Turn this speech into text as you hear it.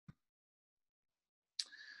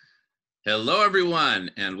Hello,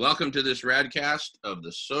 everyone, and welcome to this radcast of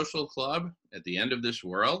the Social Club at the End of This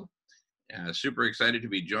World. Super excited to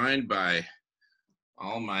be joined by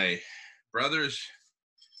all my brothers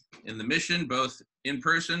in the mission, both in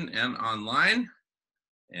person and online.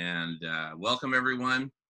 And welcome,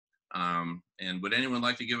 everyone. And would anyone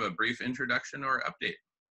like to give a brief introduction or update?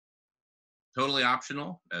 Totally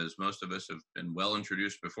optional, as most of us have been well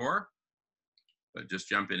introduced before, but just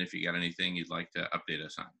jump in if you got anything you'd like to update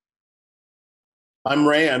us on. I'm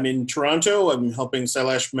Ray. I'm in Toronto. I'm helping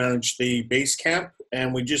Sailesh manage the base camp,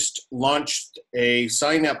 and we just launched a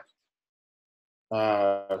sign-up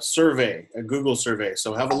survey, a Google survey.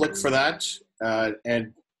 So have a look for that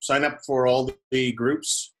and sign up for all the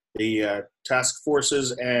groups, the task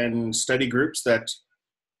forces and study groups that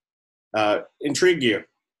intrigue you.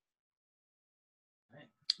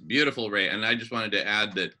 Beautiful, Ray. And I just wanted to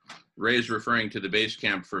add that Ray's referring to the base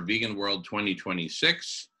camp for Vegan World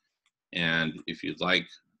 2026. And if you'd like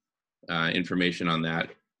information on that,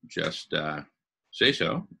 just say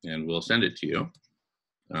so, and we'll send it to you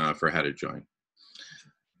for how to join.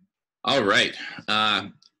 All right.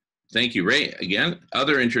 Thank you, Ray. Again,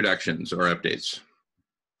 other introductions or updates?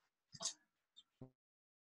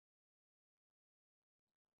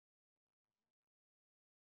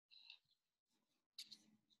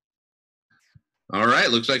 All right,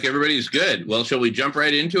 looks like everybody's good. Well, shall we jump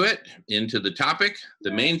right into it, into the topic,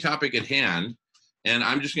 the main topic at hand? And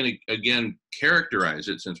I'm just going to, again, characterize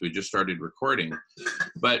it since we just started recording.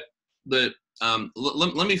 But let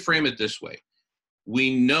me frame it this way.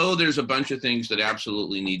 We know there's a bunch of things that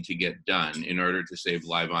absolutely need to get done in order to save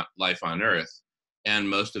life on Earth, and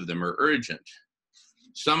most of them are urgent.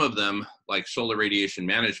 Some of them, like solar radiation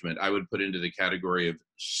management, I would put into the category of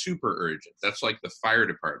super urgent. That's like the fire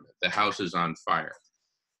department. The house is on fire.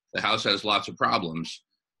 The house has lots of problems,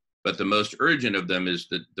 but the most urgent of them is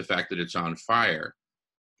the fact that it's on fire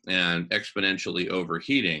and exponentially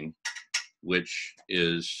overheating, which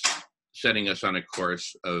is setting us on a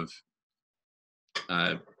course of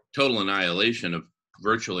total annihilation of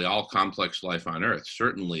virtually all complex life on Earth,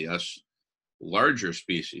 certainly us larger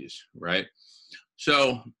species, right?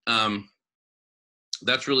 So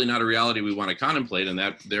that's really not a reality we want to contemplate, and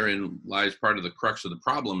that therein lies part of the crux of the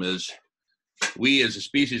problem is we as a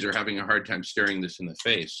species are having a hard time staring this in the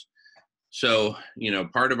face. So,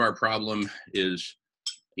 part of our problem is,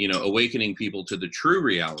 awakening people to the true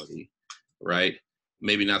reality, right?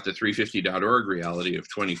 Maybe not the 350.org reality of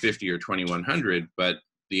 2050 or 2100, but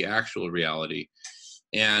the actual reality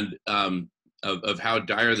and of how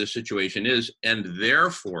dire the situation is, and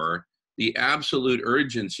therefore the absolute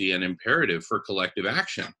urgency and imperative for collective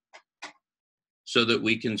action so that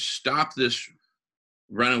we can stop this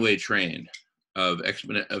runaway train of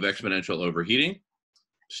exponential overheating,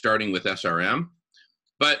 starting with SRM.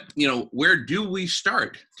 But, where do we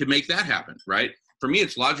start to make that happen, right? For me,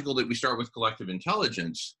 it's logical that we start with collective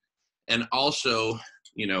intelligence and also,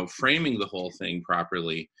 framing the whole thing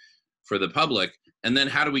properly for the public. And then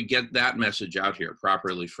how do we get that message out here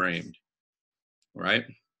properly framed, right?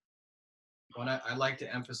 What I'd like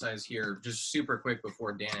to emphasize here, just super quick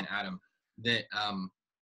before Dan and Adam, that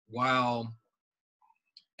while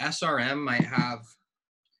SRM might have,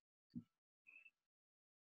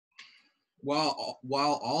 while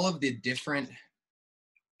all of the different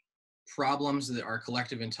problems that our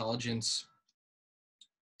collective intelligence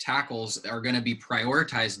tackles are going to be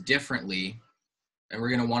prioritized differently, and we're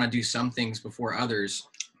going to want to do some things before others,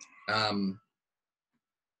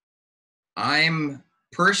 I'm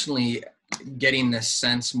personally getting this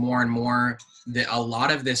sense more and more that a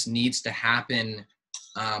lot of this needs to happen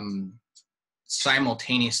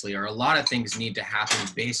simultaneously, or a lot of things need to happen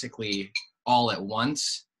basically all at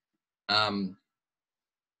once. And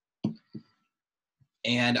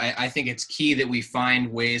I think it's key that we find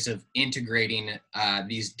ways of integrating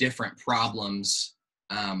these different problems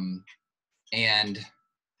and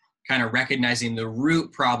kind of recognizing the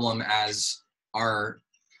root problem as our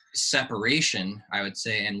separation, I would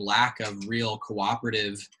say, and lack of real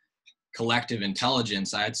cooperative collective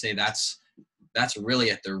intelligence. I'd say that's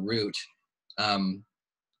really at the root. But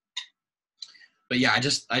yeah, I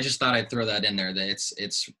just thought I'd throw that in there, that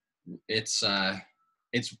it's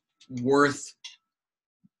worth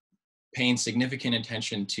paying significant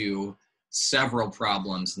attention to several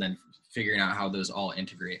problems and then figuring out how those all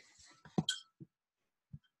integrate.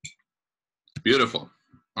 Beautiful.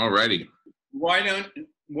 All righty. Why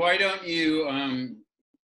don't you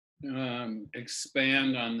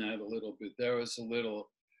expand on that a little bit? That was a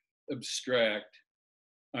little abstract,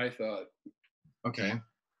 I thought. Okay.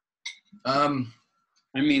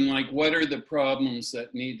 I mean, like, what are the problems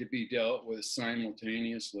that need to be dealt with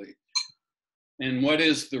simultaneously? And what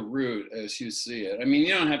is the root as you see it? I mean,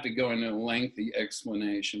 you don't have to go into a lengthy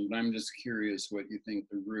explanation, but I'm just curious what you think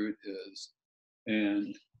the root is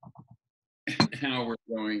and how we're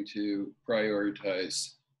going to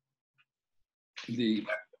prioritize the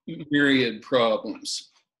myriad problems.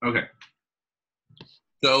 Okay.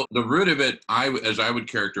 So the root of it, as I would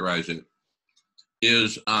characterize it,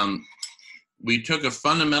 is we took a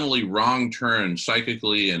fundamentally wrong turn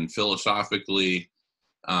psychically and philosophically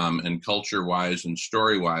and culture-wise and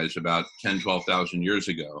story-wise about 10, 12,000 years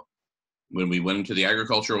ago when we went into the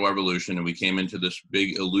agricultural revolution and we came into this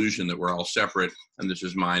big illusion that we're all separate and this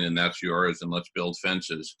is mine and that's yours and let's build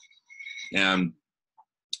fences. And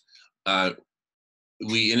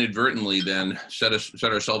we inadvertently then set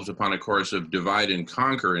ourselves upon a course of divide and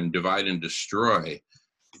conquer and divide and destroy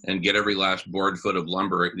and get every last board foot of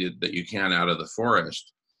lumber that you can out of the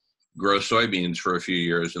forest, grow soybeans for a few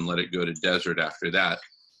years and let it go to desert after that.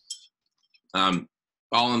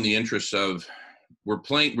 All in the interest of, we're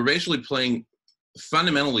basically playing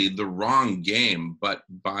fundamentally the wrong game, but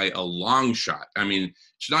by a long shot. I mean,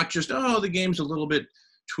 it's not just, oh, the game's a little bit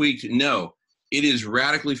tweaked. No, it is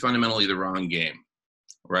radically fundamentally the wrong game,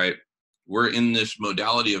 right? We're in this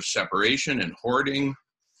modality of separation and hoarding.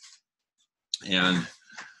 And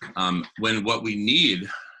when what we need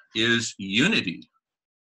is unity,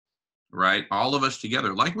 right? All of us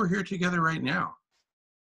together, like we're here together right now,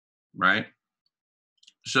 right?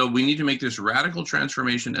 So we need to make this radical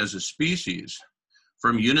transformation as a species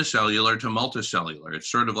from unicellular to multicellular.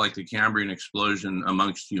 It's sort of like the Cambrian explosion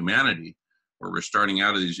amongst humanity, where we're starting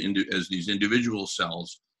out as these individual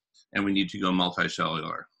cells, and we need to go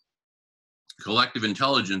multicellular. Collective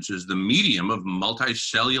intelligence is the medium of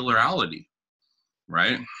multicellularity,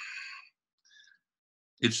 right?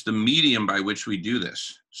 It's the medium by which we do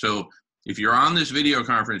this. So if you're on this video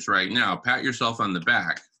conference right now, pat yourself on the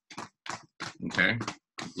back, okay?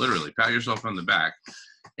 Literally, pat yourself on the back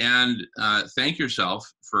and thank yourself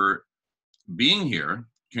for being here.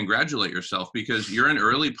 Congratulate yourself because you're an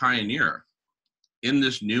early pioneer in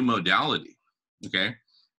this new modality, okay?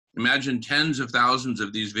 Imagine tens of thousands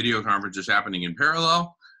of these video conferences happening in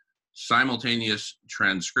parallel, simultaneous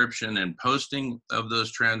transcription and posting of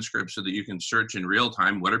those transcripts so that you can search in real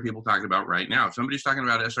time. What are people talking about right now? If somebody's talking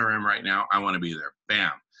about SRM right now, I want to be there.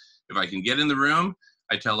 Bam. If I can get in the room,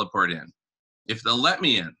 I teleport in. If they'll let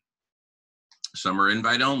me in, some are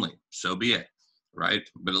invite only, so be it, right?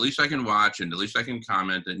 But at least I can watch and at least I can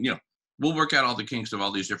comment and, you know, we'll work out all the kinks of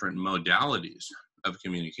all these different modalities of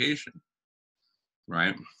communication,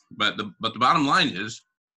 right? But the bottom line is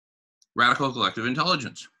radical collective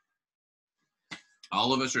intelligence.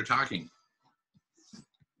 All of us are talking.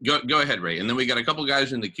 Go ahead, Ray. And then we got a couple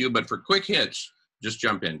guys in the queue, but for quick hits, just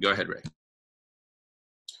jump in. Go ahead, Ray.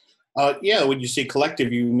 Yeah, when you say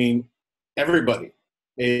collective, you mean everybody.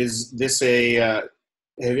 Is this a,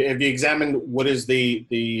 have you examined what is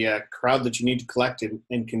the crowd that you need to collect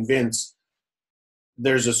and convince?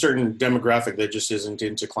 There's a certain demographic that just isn't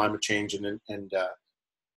into climate change, and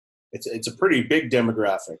it's a pretty big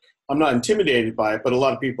demographic. I'm not intimidated by it, but a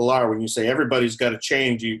lot of people are. When you say everybody's got to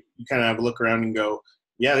change, you kind of have a look around and go,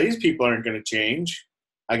 yeah, these people aren't going to change.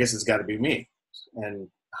 I guess it's got to be me. And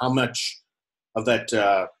how much of that,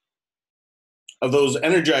 of those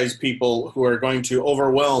energized people who are going to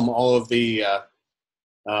overwhelm all of the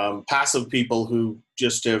passive people who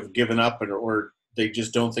just have given up or they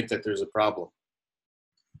just don't think that there's a problem?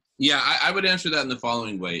 Yeah, I would answer that in the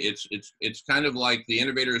following way. It's kind of like the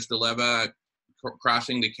innovator's dilemma,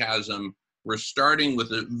 crossing the chasm. We're starting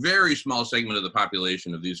with a very small segment of the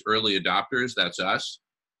population of these early adopters. That's us,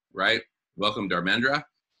 right? Welcome, Dharmendra.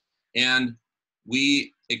 And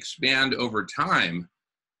we expand over time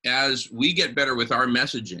as we get better with our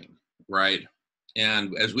messaging, right?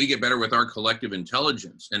 And as we get better with our collective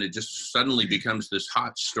intelligence, and it just suddenly becomes this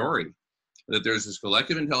hot story that there's this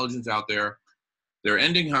collective intelligence out there. They're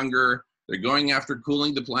ending hunger. They're going after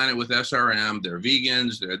cooling the planet with SRM. They're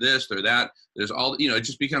vegans. They're this, they're that. There's all, you know, it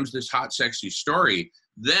just becomes this hot, sexy story.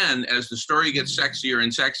 Then as the story gets sexier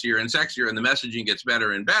and sexier and sexier and the messaging gets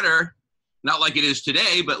better and better, not like it is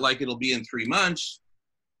today, but like it'll be in 3 months,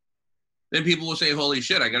 then people will say, holy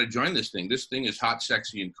shit, I got to join this thing. This thing is hot,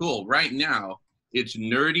 sexy, and cool. Right now, it's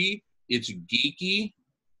nerdy. It's geeky,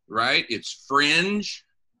 right? It's fringe,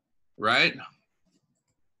 right?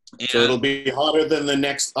 And so it'll be hotter than the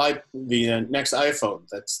next iPhone.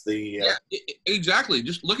 That's the yeah, exactly.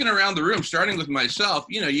 Just looking around the room, starting with myself,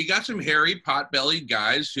 you know, you got some hairy, pot-bellied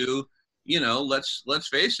guys who, you know, let's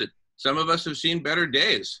face it. Some of us have seen better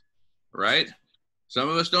days, right? Some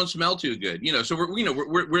of us don't smell too good, you know. So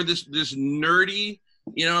we're this nerdy,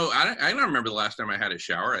 You know, I don't remember the last time I had a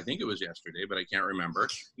shower. I think it was yesterday, but I can't remember.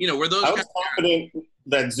 You know, were those? I was confident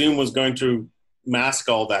that Zoom was going to mask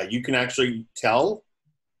all that. You can actually tell.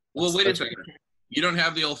 Well, wait a second. You don't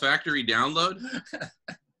have the olfactory download?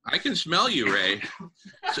 I can smell you, Ray.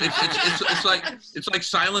 It's like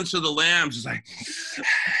Silence of the Lambs. It's like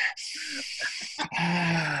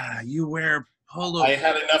you wear polo. I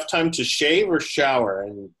had enough time to shave or shower,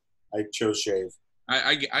 and I chose shave.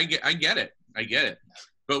 I get it. I get it.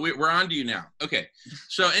 But we're on to you now. Okay.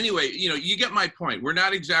 So anyway, you know, you get my point. We're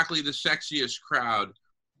not exactly the sexiest crowd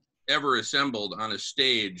ever assembled on a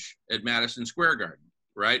stage at Madison Square Garden,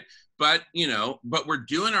 right? But, you know, but we're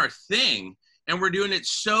doing our thing, and we're doing it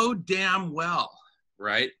so damn well,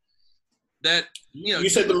 right? That, you know. You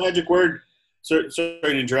said the magic word. Sorry to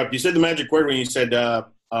interrupt. You said the magic word when you said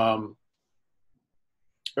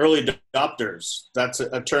early adopters. That's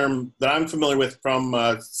a term that I'm familiar with from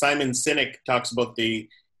Simon Sinek. Talks about the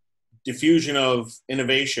diffusion of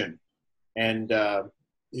innovation, and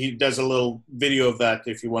he does a little video of that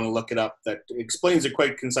if you want to look it up. That explains it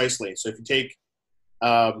quite concisely. So if you take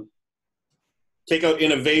out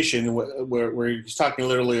innovation, where he's talking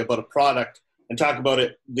literally about a product, and talk about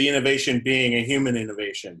it, the innovation being a human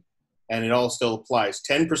innovation, and it all still applies.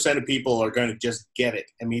 10% of people are going to just get it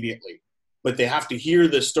immediately, but they have to hear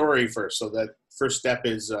the story first. So that first step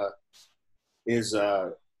is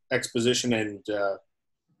exposition and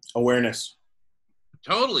awareness.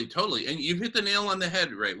 Totally. And you've hit the nail on the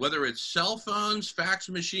head, right? Whether it's cell phones, fax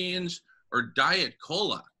machines, or Diet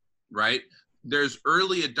Cola, right? There's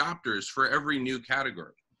early adopters for every new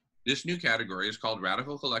category. This new category is called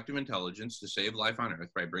Radical Collective Intelligence to Save Life on Earth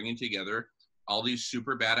by bringing together all these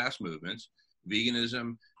super badass movements: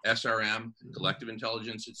 veganism, SRM, collective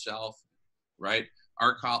intelligence itself, right?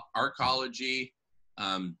 Arcology,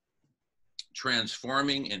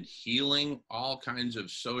 transforming and healing all kinds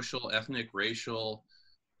of social, ethnic, racial,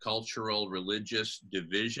 cultural, religious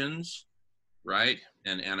divisions, right?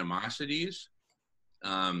 And animosities.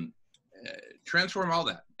 Transform all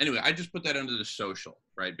that. Anyway, I just put that under the social,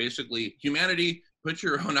 right? Basically, humanity, put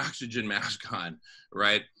your own oxygen mask on,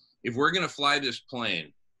 right? If we're going to fly this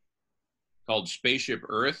plane called Spaceship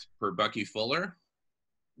Earth per Bucky Fuller,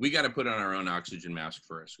 we got to put on our own oxygen mask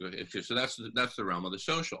first. So that's the realm of the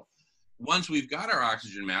social. Once we've got our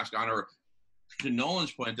oxygen mask on, or to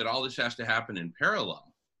Nolan's point that all this has to happen in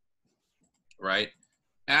parallel, right?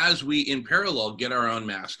 As we in parallel get our own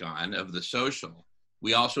mask on of the social,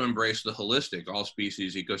 we also embrace the holistic, all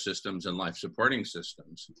species, ecosystems, and life supporting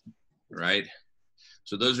systems, right?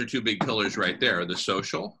 So those are two big pillars right there: the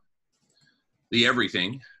social, the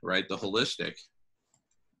everything, right? The holistic.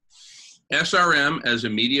 SRM as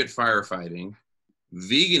immediate firefighting,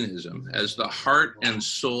 veganism as the heart and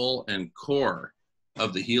soul and core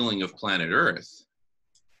of the healing of planet Earth.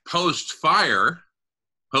 Post-fire,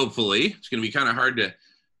 hopefully, it's going to be kind of hard to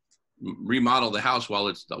remodel the house while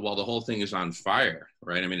the whole thing is on fire,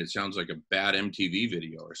 right? I mean, it sounds like a bad MTV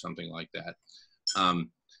video or something like that.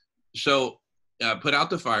 So put out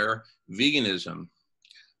the fire, veganism,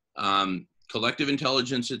 collective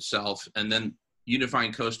intelligence itself, and then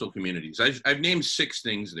unifying coastal communities. I've named 6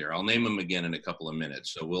 things there. I'll name them again in a couple of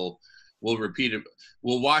minutes. So we'll repeat it.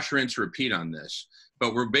 We'll wash, rinse, repeat on this.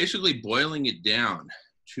 But we're basically boiling it down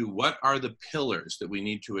to what are the pillars that we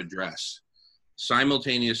need to address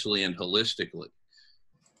simultaneously and holistically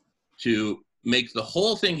to make the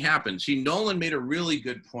whole thing happen. See, Nolan made a really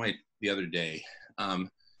good point the other day. And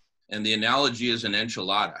the analogy is an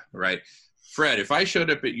enchilada, right? Fred, if I showed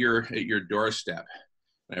up at your doorstep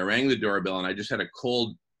and I rang the doorbell and I just had a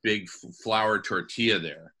cold, big flour tortilla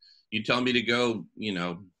there, you tell me to go, you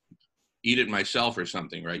know, eat it myself or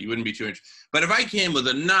something, right? You wouldn't be too interested. But if I came with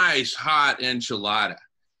a nice hot enchilada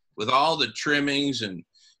with all the trimmings and,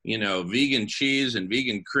 you know, vegan cheese and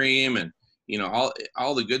vegan cream and, you know,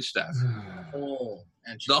 all the good stuff.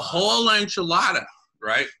 The whole enchilada,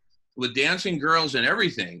 right? With dancing girls and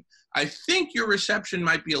everything. I think your reception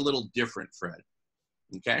might be a little different, Fred.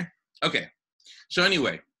 Okay. So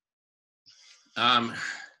anyway,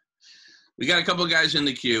 we got a couple of guys in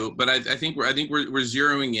the queue, but I think we're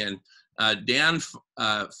zeroing in. Dan,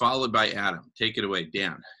 followed by Adam. Take it away,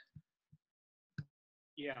 Dan.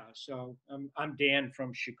 Yeah, so I'm Dan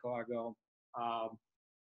from Chicago,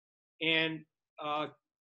 and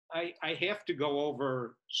I have to go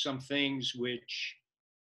over some things which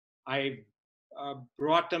I've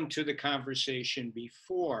brought them to the conversation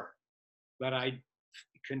before, but I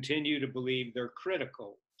continue to believe they're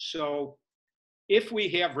critical. So if we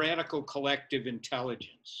have radical collective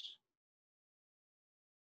intelligence,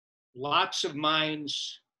 lots of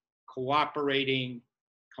minds cooperating,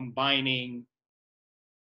 combining,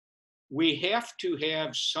 we have to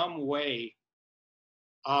have some way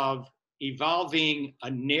of evolving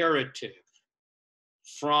a narrative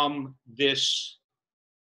from this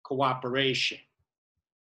cooperation.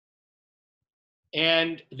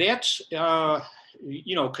 And that's,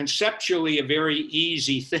 conceptually a very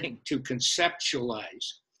easy thing to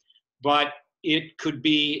conceptualize, but it could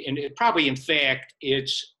be, and it probably, in fact,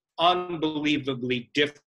 it's unbelievably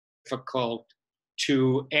difficult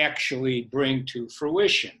to actually bring to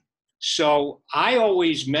fruition. So I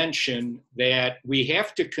always mention that we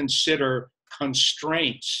have to consider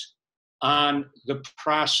constraints on the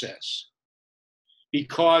process,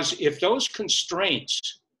 because if those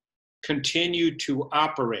constraints continue to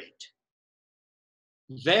operate,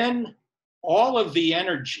 then all of the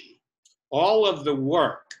energy, all of the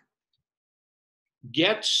work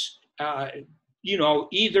gets,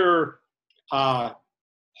 either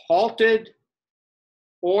halted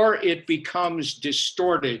or it becomes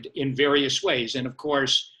distorted in various ways. And of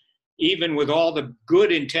course, even with all the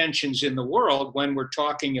good intentions in the world, when we're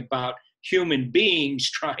talking about human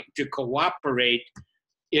beings trying to cooperate,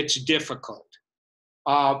 it's difficult.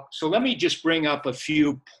 So let me just bring up a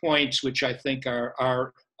few points which I think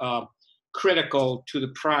are critical to the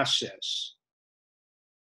process.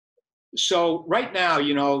 So right now,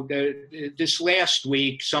 this last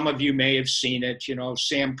week, some of you may have seen it,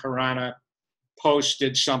 Sam Karana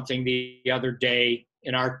posted something the other day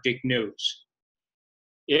in Arctic News.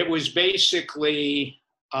 It was basically,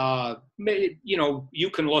 you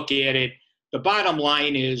can look at it. The bottom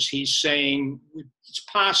line is he's saying it's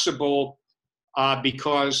possible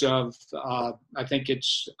because of, I think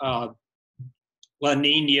it's La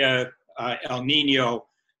Nina, El Nino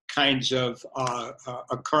kinds of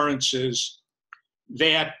occurrences,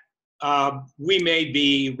 that we may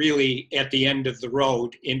be really at the end of the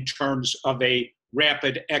road in terms of a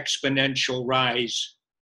rapid exponential rise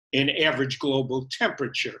in average global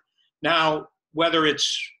temperature. Now, whether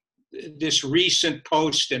it's this recent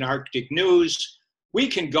post in Arctic News, we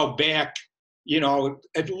can go back,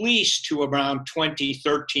 at least to around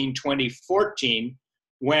 2013, 2014,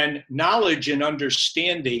 when knowledge and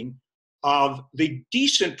understanding of the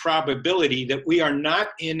decent probability that we are not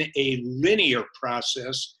in a linear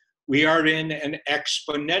process, we are in an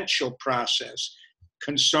exponential process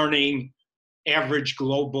concerning average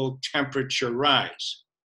global temperature rise.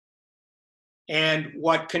 And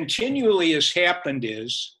what continually has happened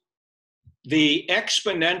is the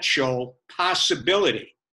exponential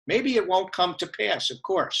possibility, maybe it won't come to pass, of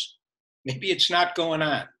course, maybe it's not going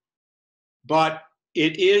on, but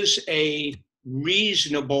it is a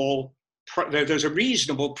reasonable, there's a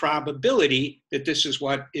reasonable probability that this is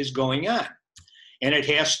what is going on. And it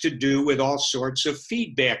has to do with all sorts of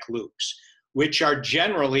feedback loops, which are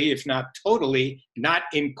generally, if not totally, not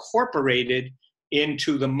incorporated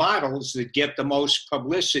into the models that get the most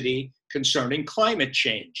publicity concerning climate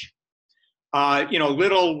change. Greta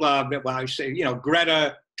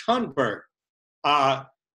Thunberg,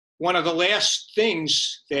 one of the last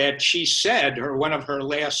things that she said, or one of her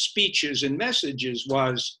last speeches and messages,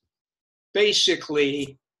 was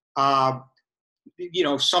basically,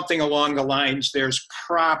 something along the lines, there's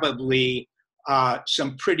probably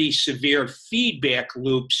some pretty severe feedback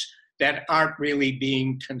loops that aren't really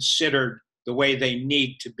being considered the way they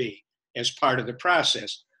need to be as part of the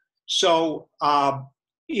process. So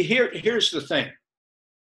here's the thing.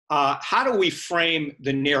 How do we frame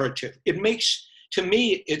the narrative? It makes, to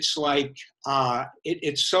me, it's like,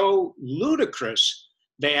 it's so ludicrous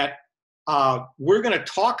that we're going to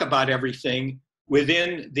talk about everything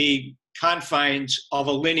within the confines of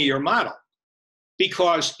a linear model.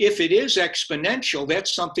 Because if it is exponential,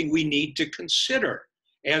 that's something we need to consider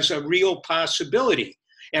as a real possibility.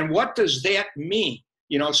 And what does that mean?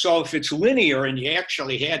 So if it's linear and you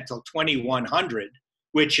actually had till 2100,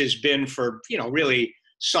 which has been for, really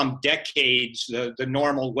some decades, the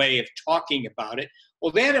normal way of talking about it,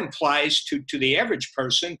 well, that implies to the average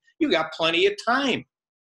person, you got plenty of time.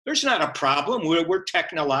 There's not a problem. We're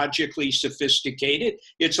technologically sophisticated.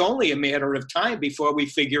 It's only a matter of time before we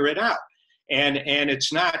figure it out. And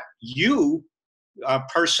it's not you,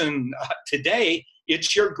 person today,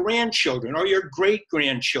 it's your grandchildren or your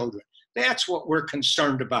great-grandchildren. That's what we're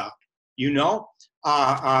concerned about,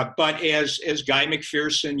 But as Guy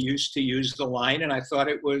McPherson used to use the line, and I thought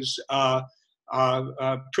it was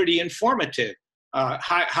pretty informative,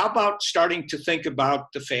 how about starting to think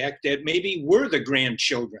about the fact that maybe we're the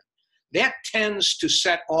grandchildren? That tends to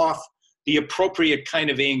set off the appropriate kind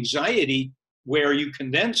of anxiety where you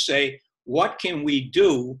can then say, what can we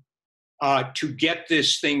do to get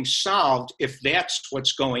this thing solved if that's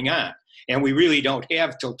what's going on? And we really don't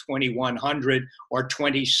have till 2100 or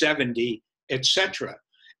 2070, et cetera.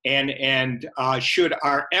 And should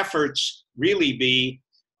our efforts really be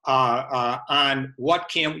on what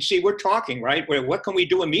can we see? We're talking, right? What can we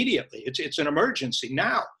do immediately? It's an emergency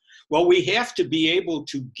now. Well, we have to be able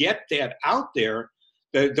to get that out there.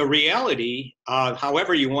 The reality,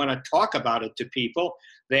 however you want to talk about it to people,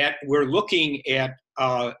 that we're looking at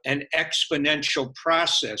an exponential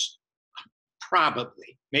process,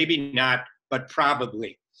 probably, maybe not, but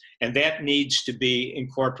probably. And that needs to be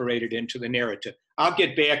incorporated into the narrative. I'll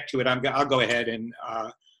get back to it. I'll go ahead and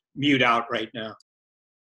mute out right now.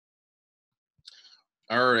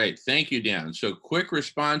 All right. Thank you, Dan. So quick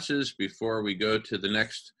responses before we go to the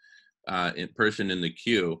next person in the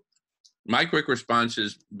queue. My quick response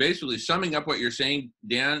is basically summing up what you're saying,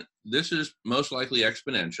 Dan. This is most likely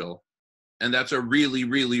exponential, and that's a really,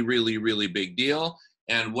 really, really, really big deal.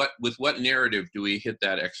 And with what narrative do we hit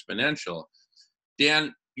that exponential?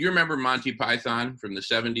 Dan, you remember Monty Python from the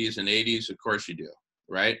 70s and 80s? Of course you do,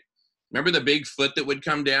 right? Remember the big foot that would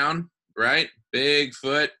come down, right? Big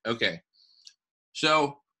foot. Okay.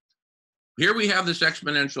 So here we have this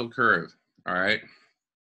exponential curve, all right?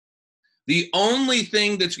 The only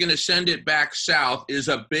thing that's going to send it back south is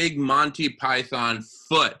a big Monty Python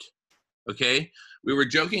foot, okay? We were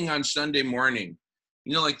joking on Sunday morning.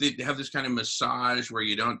 You know, like they have this kind of massage where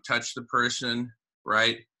you don't touch the person,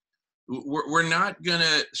 right? We're not going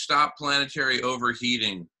to stop planetary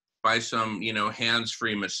overheating by some,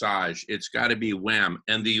 hands-free massage. It's got to be wham.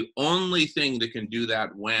 And the only thing that can do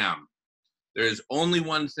that wham, there's only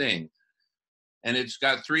one thing, and it's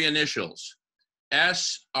got 3 initials.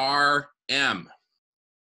 SRM.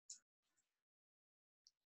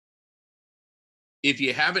 If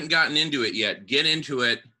you haven't gotten into it yet, get into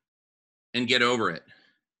it and get over it.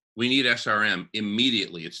 We need SRM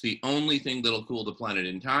immediately. It's the only thing that'll cool the planet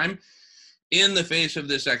in time in the face of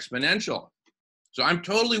this exponential. So I'm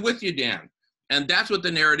totally with you, Dan. And that's what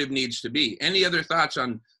the narrative needs to be. Any other thoughts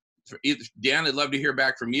on, Dan, I'd love to hear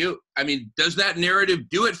back from you. I mean, does that narrative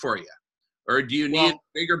do it for you? Or do you need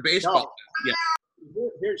bigger baseball? No. Yeah.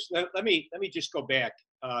 Let me just go back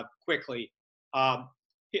quickly.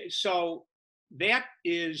 So that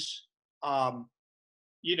is, the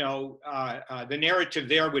narrative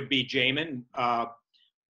there would be, Jamin,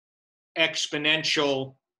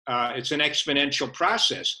 exponential. It's an exponential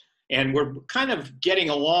process, and we're kind of getting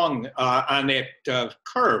along on that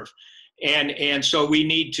curve, and so we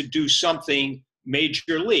need to do something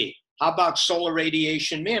majorly. How about solar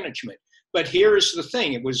radiation management? But here's the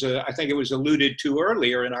thing: it was, I think, it was alluded to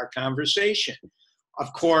earlier in our conversation.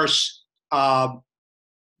 Of course,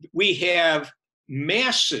 we have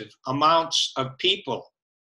massive amounts of people